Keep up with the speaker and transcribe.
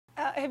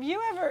have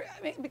you ever,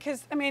 I mean,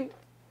 because, I mean,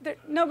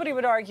 nobody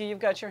would argue you've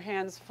got your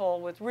hands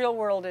full with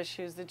real-world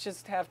issues that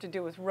just have to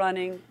do with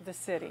running the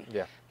city.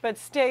 Yeah. But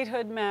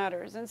statehood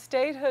matters, and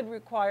statehood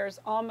requires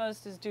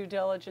almost as due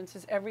diligence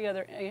as every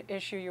other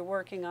issue you're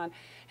working on.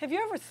 Have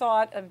you ever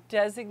thought of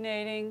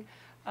designating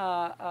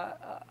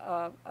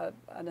an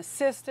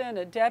assistant,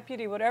 a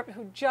deputy, whatever,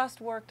 who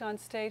just worked on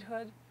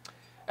statehood?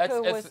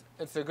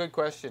 It's a good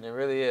question. It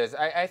really is.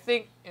 I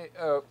think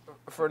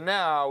for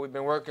now we've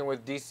been working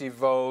with DC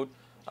Vote.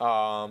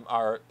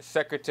 Our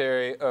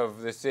secretary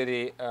of the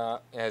city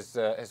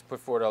has put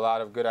forward a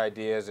lot of good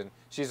ideas, and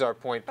she's our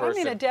point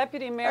person. I mean, a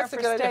deputy mayor for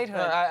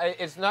statehood.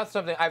 It's not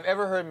something I've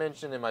ever heard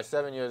mentioned in my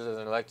 7 years as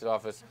an elected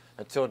office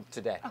until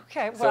today.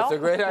 Okay, well. So it's a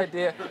great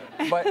idea.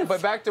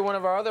 But back to one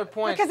of our other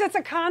points. Because it's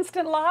a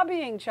constant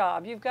lobbying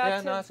job. You've got to.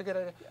 Yeah, no, it's a good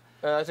idea.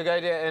 That's a good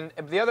idea.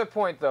 And the other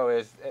point, though,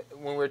 is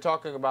when we're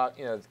talking about,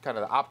 you know, kind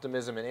of the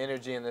optimism and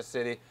energy in the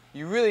city,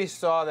 you really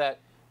saw that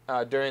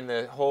during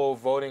the whole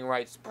voting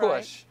rights push.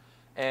 Right.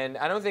 And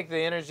I don't think the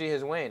energy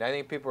has waned. I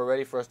think people are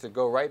ready for us to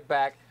go right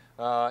back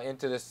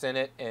into the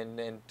Senate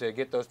and to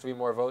get those 3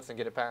 more votes and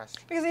get it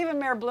passed. Because even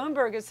Mayor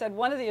Bloomberg has said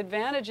one of the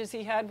advantages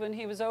he had when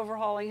he was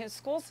overhauling his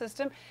school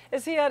system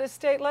is he had a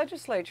state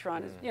legislature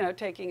on his, you know,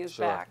 taking his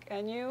back.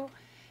 And you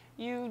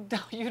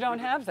don't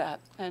have that.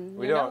 And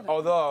we don't.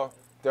 Although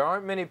there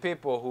aren't many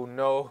people who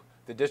know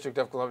the District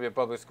of Columbia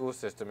public school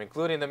system,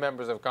 including the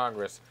members of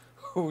Congress,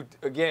 who,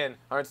 again,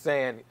 aren't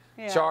saying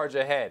charge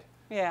ahead.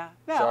 Yeah,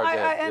 no,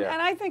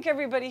 and I think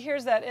everybody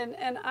hears that,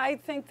 and I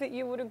think that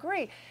you would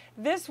agree.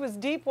 This was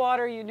deep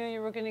water. You knew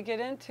you were going to get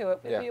into it.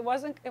 Yeah. It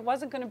wasn't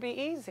going to be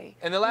easy.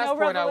 And the last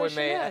point I would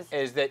make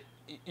is that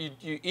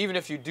even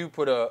if you do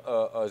put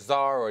a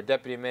czar or a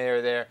deputy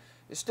mayor there,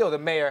 still the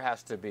mayor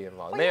has to be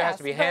involved. The mayor has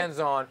to be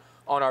hands-on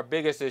on our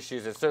biggest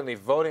issues, and certainly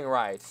voting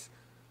rights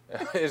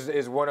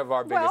is one of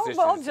our biggest issues.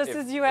 Well, just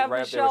as you have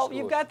Michelle,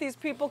 you've got these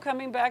people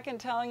coming back and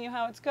telling you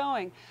how it's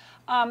going.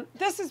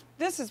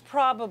 This is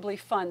probably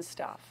fun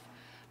stuff,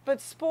 but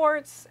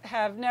sports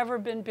have never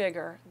been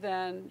bigger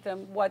than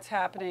what's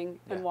happening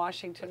in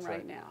Washington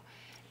right now.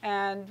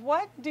 And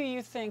what do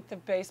you think the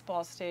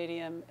baseball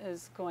stadium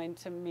is going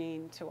to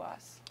mean to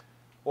us?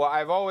 Well,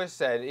 I've always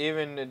said,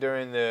 even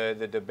during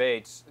the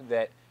debates,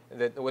 that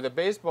what the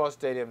baseball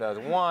stadium does,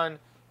 one,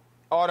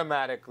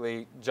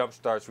 automatically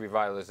jumpstarts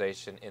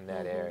revitalization in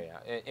that area,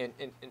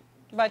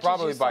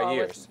 probably by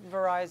years. With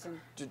Verizon.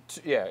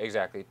 Yeah,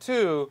 exactly.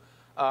 Two,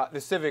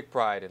 the civic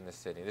pride in the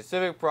city. The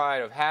civic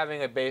pride of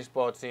having a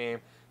baseball team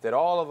that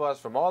all of us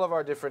from all of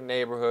our different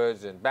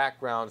neighborhoods and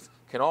backgrounds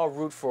can all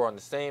root for on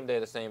the same day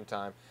at the same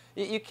time.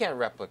 You can't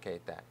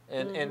replicate that.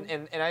 And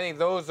I think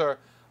those are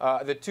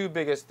the 2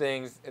 biggest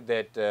things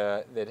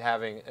that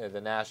having the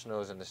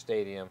Nationals and the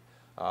stadium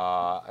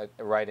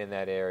right in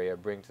that area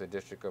bring to the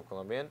District of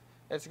Columbia. And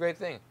it's a great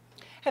thing.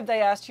 Have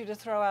they asked you to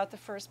throw out the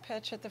first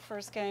pitch at the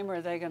first game, or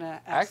are they going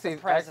to ask the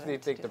president? I actually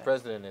think the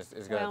president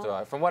is going to throw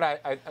out. From what I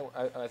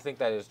think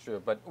that is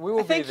true, but we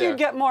will be there. I think you'd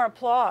get more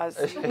applause.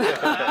 Well,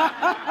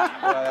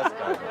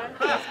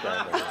 that's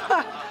kind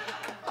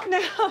of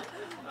Now,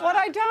 what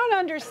I don't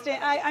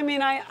understand, I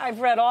mean, I've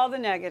read all the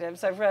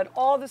negatives, I've read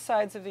all the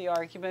sides of the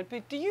argument,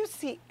 but do you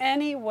see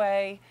any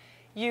way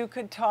you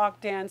could talk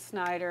Dan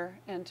Snyder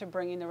into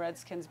bringing the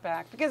Redskins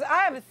back? Because I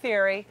have a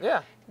theory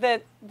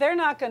that they're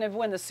not going to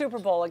win the Super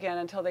Bowl again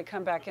until they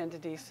come back into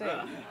D.C.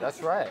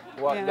 That's right.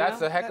 Well,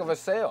 that's a heck of a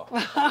sale.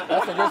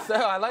 That's a good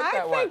sale. I like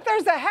that one. I think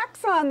there's a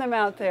hex on them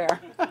out there.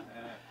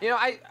 You know,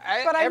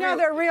 but I know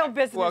they're real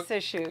business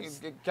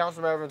issues.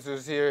 Councilman Evans,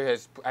 who's here,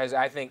 has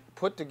I think,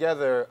 put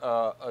together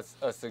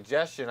a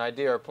suggestion,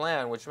 idea, or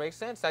plan, which makes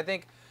sense. I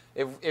think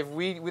if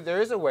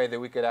there is a way that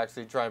we could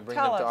actually try and bring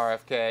them to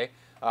RFK.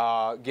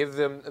 Give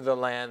them the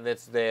land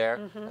that's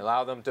there,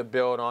 allow them to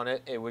build on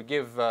it. It would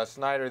give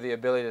Snyder the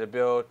ability to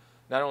build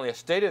not only a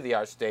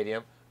state-of-the-art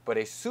stadium, but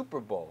a Super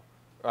Bowl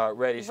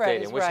ready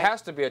stadium, which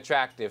has to be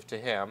attractive to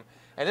him.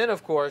 And then,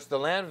 of course, the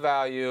land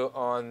value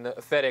on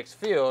FedEx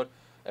Field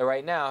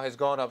right now has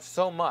gone up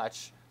so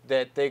much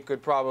that they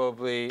could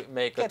probably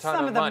make a ton of money. Get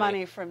some of the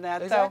money from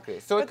that, exactly.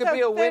 So it could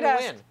be a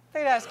win-win.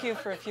 They'd ask you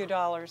for a few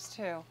dollars,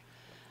 too.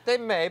 They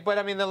may, but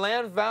I mean the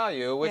land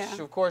value, which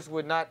of course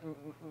would not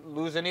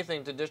lose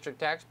anything to district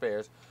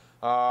taxpayers,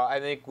 I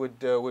think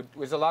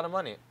was a lot of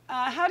money.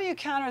 How do you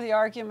counter the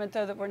argument,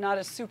 though, that we're not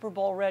a Super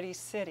Bowl ready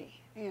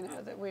city? You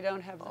know, that we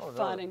don't have the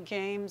fun and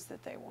games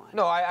that they want.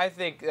 No, I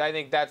think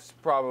that's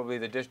probably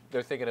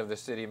they're thinking of the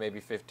city maybe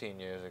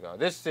 15 years ago.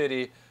 This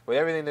city, with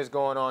everything that's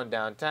going on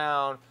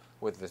downtown,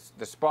 with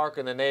the spark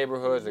in the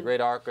neighborhoods, the great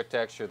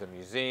architecture, the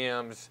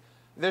museums.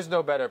 There's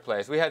no better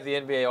place. We had the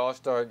NBA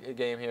All-Star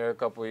game here a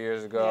couple of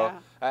years ago,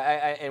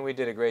 and we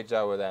did a great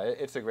job with that.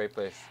 It's a great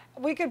place.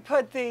 We could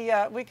put they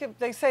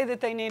say that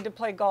they need to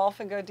play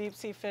golf and go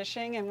deep-sea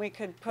fishing, and we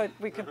could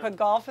put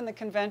golf in the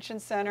convention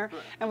center,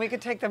 and we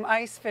could take them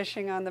ice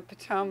fishing on the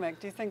Potomac.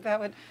 Do you think that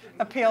would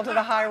appeal to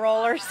the high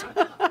rollers?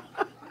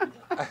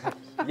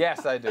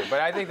 Yes, I do. But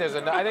I think there's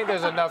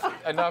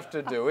enough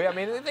to do. I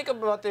mean, think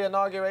about the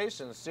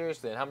inaugurations,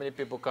 seriously, and how many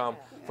people come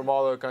from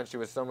all over the country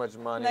with so much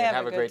money and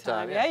have a great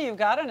time. Yeah, you've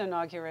got an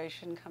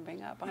inauguration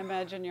coming up. I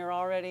imagine you're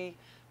already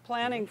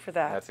planning for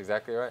that. That's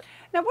exactly right.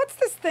 Now, what's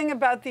this thing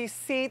about these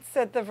seats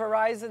at the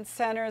Verizon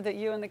Center that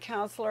you and the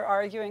council are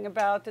arguing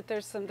about? That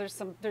there's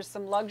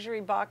some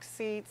luxury box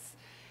seats,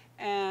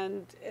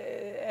 and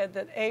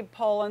that Abe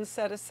Poland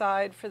set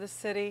aside for the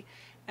city,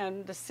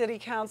 and the city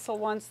council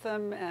wants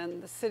them,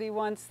 and the city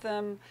wants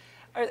them.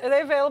 Are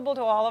they available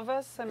to all of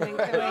us? I mean,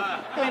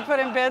 can we put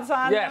in bids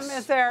on them?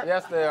 Is there?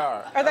 Yes, they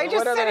are. Are they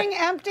just sitting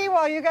empty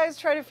while you guys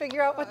try to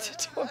figure out what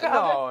to do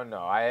about it?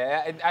 No.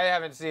 I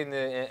haven't seen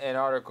an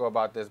article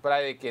about this, but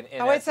I think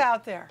it's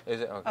out there.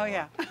 Is it? Okay, oh,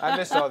 yeah. I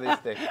missed all these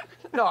things.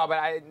 No, but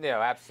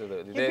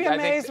absolutely. You'd be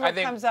amazed what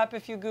comes up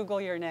if you Google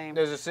your name.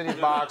 There's a city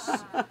box,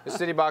 at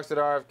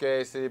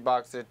RFK, city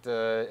box at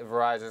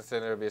Verizon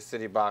Center. There'll be a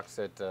city box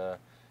at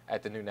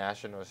the new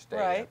National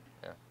Stadium. Right.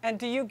 Yeah. And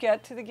do you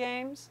get to the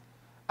games?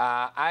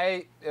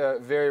 I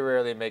very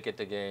rarely make it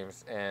to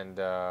games,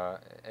 but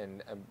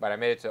I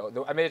made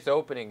it to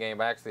opening game.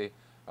 I actually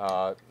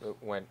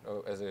went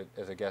as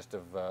a guest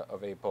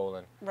of Abe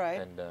Poland,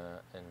 right? And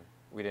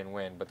we didn't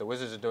win, but the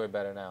Wizards are doing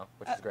better now,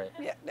 which is great.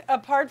 Yeah.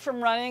 Apart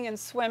from running and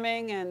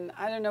swimming and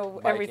I don't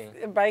know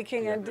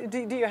biking, Yeah. and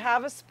do you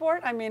have a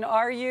sport? I mean,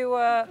 are you?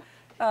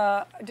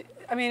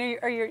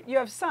 You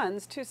have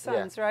sons, two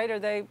sons, yeah. Right? Are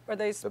they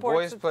sports? The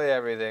boys play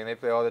everything. They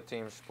play all the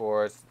team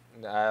sports.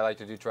 I like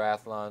to do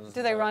triathlons.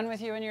 Do they run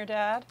with you and your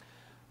dad?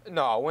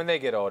 No, when they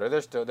get older,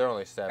 they're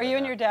only 7. Are you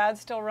and your dad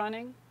still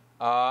running?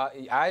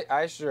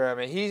 I sure am.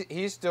 I mean,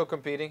 he's still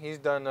competing. He's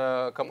done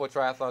a couple of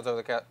triathlons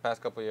over the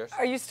past couple of years.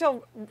 Are you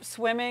still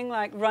swimming,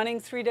 like running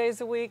 3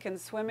 days a week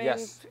and swimming?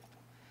 Yes.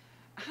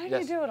 How do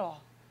you do it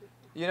all?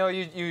 You know,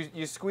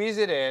 you squeeze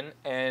it in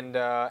and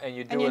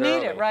you do it early. And you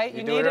need it, right?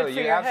 You need it for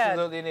your head. You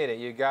absolutely need it.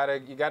 You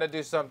gotta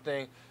do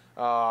something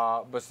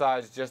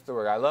besides just the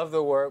work. I love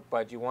the work,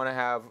 but you want to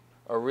have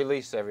a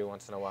release every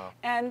once in a while.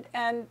 And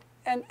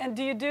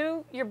do you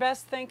do your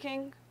best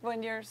thinking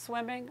when you're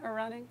swimming or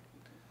running?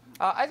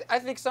 I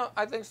think so.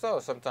 I think so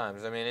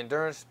sometimes. I mean,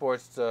 endurance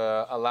sports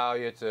allow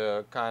you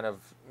to kind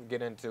of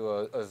get into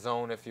a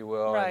zone, if you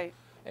will, right.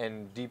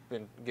 and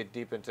get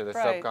deep into the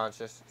right.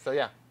 subconscious. So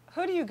yeah.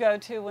 Who do you go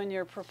to when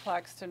you're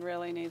perplexed and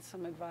really need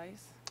some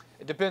advice?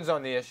 It depends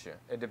on the issue.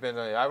 It depends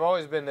on. I've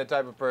always been the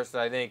type of person.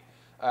 I think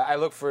I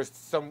look for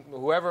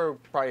whoever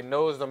probably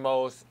knows the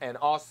most and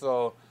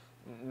also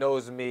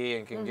knows me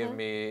and can give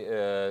me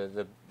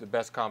the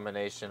best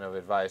combination of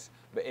advice.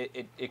 But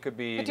it could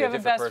be. But do you have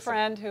a best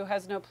friend who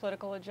has no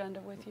political agenda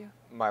with you?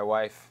 My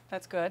wife.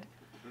 That's good.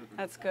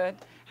 That's good.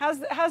 How's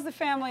the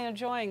family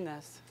enjoying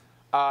this?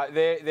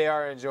 They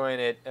are enjoying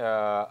it a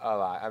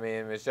lot. I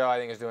mean, Michelle, I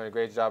think, is doing a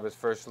great job as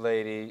First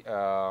Lady,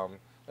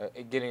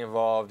 getting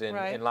involved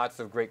in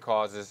lots of great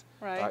causes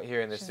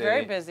here in the city. She's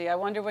very busy. I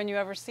wonder when you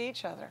ever see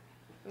each other.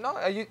 No,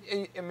 I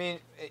mean,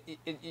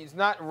 it's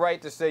not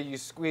right to say you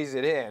squeeze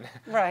it in.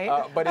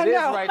 Right. But it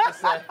is right to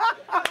say.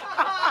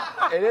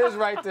 It is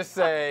right to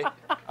say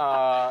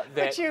that.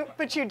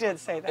 But you did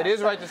say that. It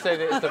is right to say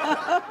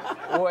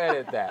that we'll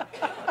edit that.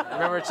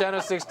 Remember,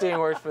 Channel 16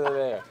 works for the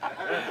there.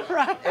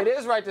 Right. It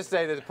is right to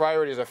say that the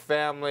priorities are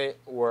family,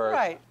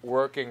 work,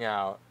 working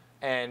out.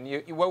 And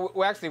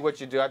actually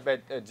what you do, I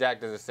bet Jack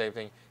does the same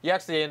thing. You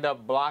actually end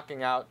up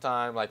blocking out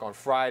time, like on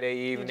Friday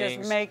evenings. You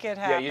just make it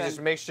happen. Yeah, you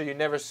just make sure you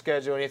never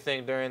schedule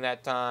anything during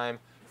that time.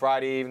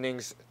 Friday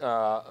evenings,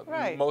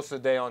 most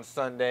of the day on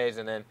Sundays,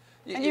 and then.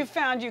 And you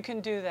found you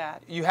can do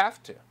that. You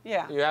have to.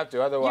 Yeah. You have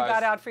to, otherwise. You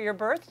got out for your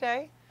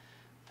birthday.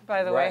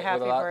 By the way,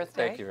 happy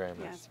birthday. Thank you very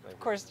much. Yes. Of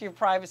course, your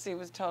privacy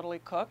was totally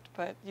cooked,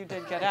 but you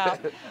did get out.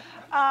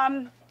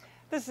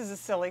 This is a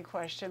silly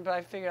question, but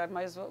I figured I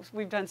might as well.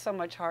 We've done so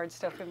much hard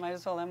stuff, we might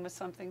as well end with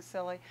something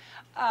silly.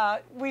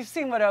 We've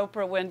seen what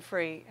Oprah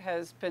Winfrey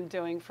has been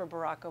doing for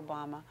Barack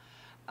Obama.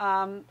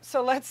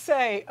 So let's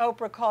say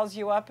Oprah calls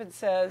you up and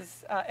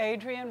says,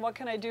 Adrian, what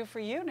can I do for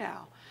you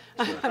now?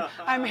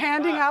 I'm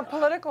handing out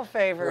political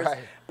favors. Right.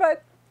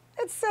 But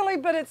it's silly,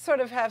 but it's sort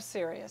of half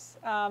serious.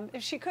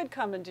 If she could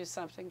come and do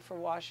something for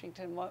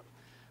Washington, what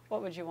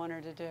would you want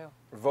her to do?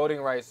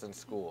 Voting rights in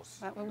schools.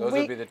 Those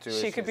would be the two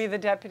issues. She could be the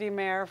deputy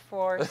mayor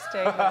for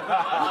Statehood.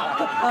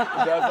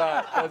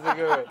 That's a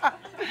good one.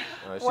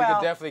 She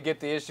could definitely get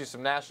the issue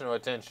some national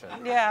attention.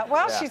 Yeah,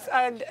 well, she's.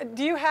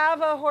 Do you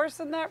have a horse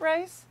in that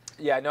race?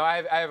 Yeah, no,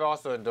 I have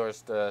also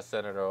endorsed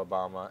Senator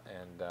Obama.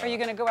 And are you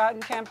going to go out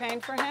and campaign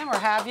for him, or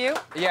have you?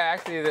 Yeah,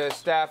 actually, the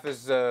staff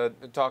is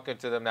talking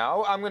to them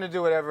now. I'm going to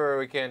do whatever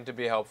we can to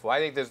be helpful. I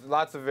think there's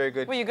lots of very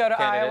good candidates. Will you go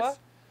to Iowa?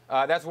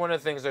 That's one of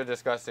the things they're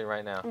discussing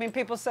right now. I mean,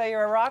 people say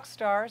you're a rock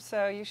star,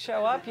 so you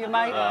show up. You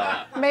might,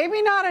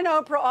 maybe not an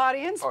Oprah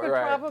audience, but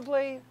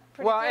probably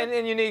pretty good.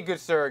 And you need good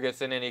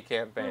surrogates in any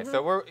campaign.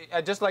 So we're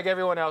just like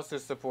everyone else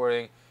who's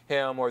supporting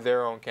him or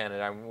their own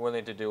candidate. I'm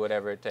willing to do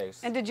whatever it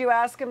takes. And did you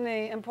ask him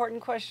the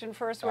important question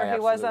first, where he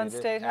was on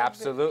Statehood?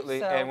 Absolutely.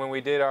 So. And when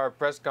we did our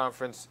press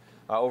conference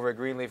over at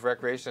Greenleaf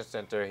Recreation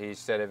Center, he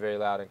said it very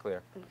loud and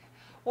clear.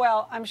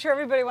 Well, I'm sure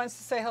everybody wants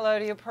to say hello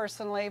to you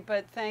personally,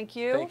 but thank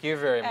you. Thank you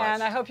very much.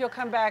 And I hope you'll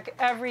come back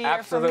every year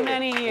Absolutely. for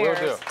many years.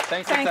 Will do.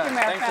 Thanks for your time. Thank you,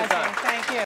 Mayor Thanks for your time. Fenty. Thank you.